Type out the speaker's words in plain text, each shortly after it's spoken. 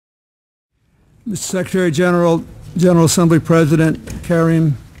Mr. Secretary General, General Assembly President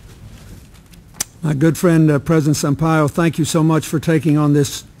Karim, my good friend President Sampaio, thank you so much for taking on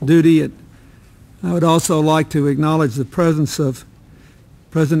this duty. I would also like to acknowledge the presence of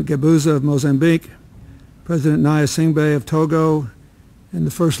President Gabuza of Mozambique, President Naya Singbe of Togo, and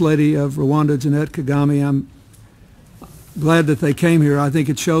the First Lady of Rwanda, Jeanette Kagame. I'm glad that they came here. I think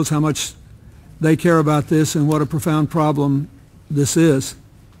it shows how much they care about this and what a profound problem this is.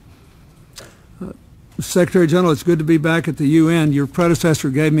 Secretary General, it's good to be back at the UN. Your predecessor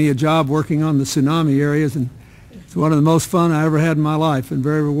gave me a job working on the tsunami areas, and it's one of the most fun I ever had in my life and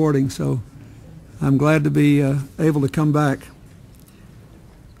very rewarding, so I'm glad to be able to come back.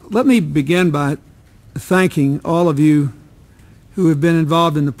 Let me begin by thanking all of you who have been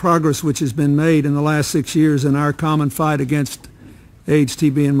involved in the progress which has been made in the last 6 years in our common fight against AIDS,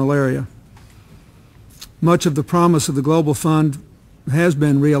 TB, and malaria. Much of the promise of the Global Fund has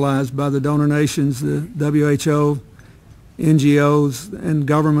been realized by the donor nations, the WHO, NGOs, and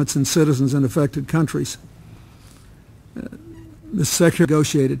governments and citizens in affected countries. The Secretary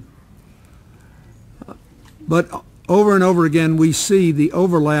negotiated. But over and over again we see the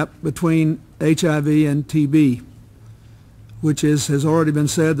overlap between HIV and TB, which is, has already been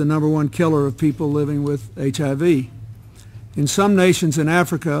said, the #1 killer of people living with HIV. In some nations in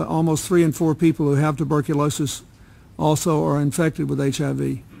Africa, almost 3 in 4 people who have tuberculosis also are infected with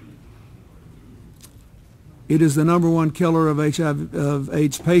HIV. It is the #1 killer of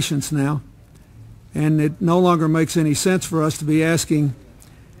AIDS patients now, and it no longer makes any sense for us to be asking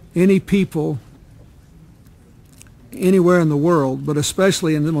any people anywhere in the world, but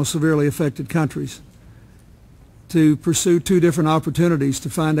especially in the most severely affected countries, to pursue 2 different opportunities to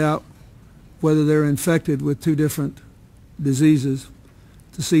find out whether they're infected with 2 different diseases,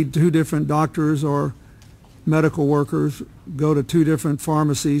 to see 2 different doctors or medical workers, go to 2 different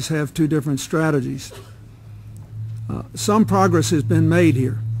pharmacies, have 2 different strategies. Some progress has been made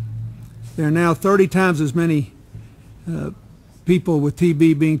here. There are now 30 times as many people with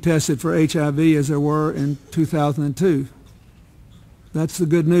TB being tested for HIV as there were in 2002. That's the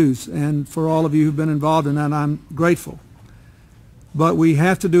good news, and for all of you who've been involved in that, I'm grateful. But we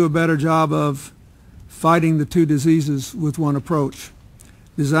have to do a better job of fighting the 2 diseases with one approach,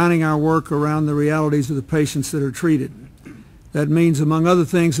 designing our work around the realities of the patients that are treated. That means, among other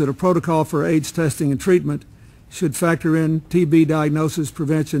things, that a protocol for AIDS testing and treatment should factor in TB diagnosis,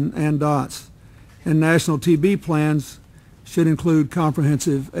 prevention, and DOTS. And national TB plans should include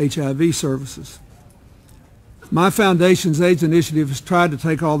comprehensive HIV services. My foundation's AIDS initiative has tried to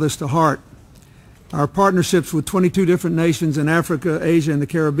take all this to heart. Our partnerships with 22 different nations in Africa, Asia, and the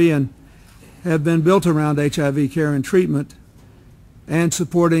Caribbean have been built around HIV care and treatment and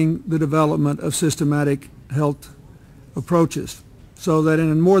supporting the development of systematic health approaches, so that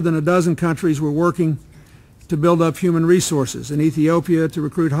in more than a dozen countries we're working to build up human resources. In Ethiopia, to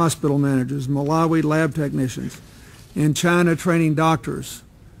recruit hospital managers, Malawi, lab technicians, in China, training doctors,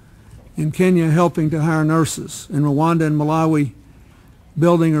 in Kenya, helping to hire nurses, in Rwanda and Malawi,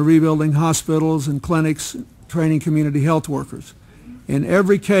 building or rebuilding hospitals and clinics, training community health workers. In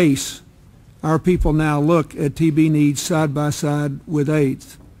every case, our people now look at TB needs side by side with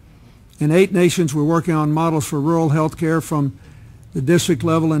AIDS. In 8 nations, we're working on models for rural health care, from the district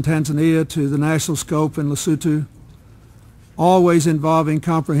level in Tanzania to the national scope in Lesotho, always involving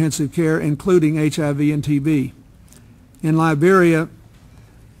comprehensive care, including HIV and TB. In Liberia,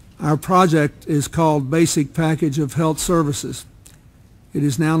 our project is called Basic Package of Health Services. It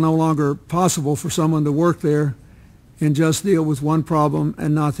is now no longer possible for someone to work there and just deal with one problem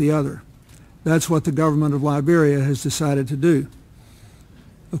and not the other. That's what the government of Liberia has decided to do.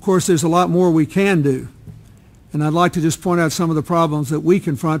 Of course, there's a lot more we can do, and I'd like to just point out some of the problems that we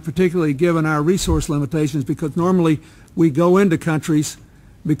confront, particularly given our resource limitations, because normally we go into countries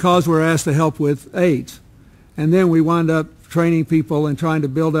because we're asked to help with AIDS, and then we wind up training people and trying to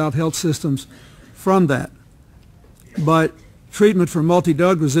build out health systems from that. But treatment for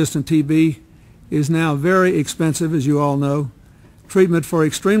multi-drug resistant TB is now very expensive, as you all know. Treatment for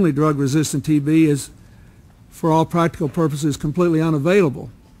extremely drug-resistant TB is, for all practical purposes, completely unavailable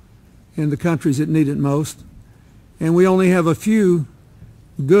in the countries that need it most. And we only have a few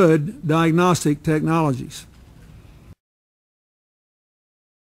good diagnostic technologies.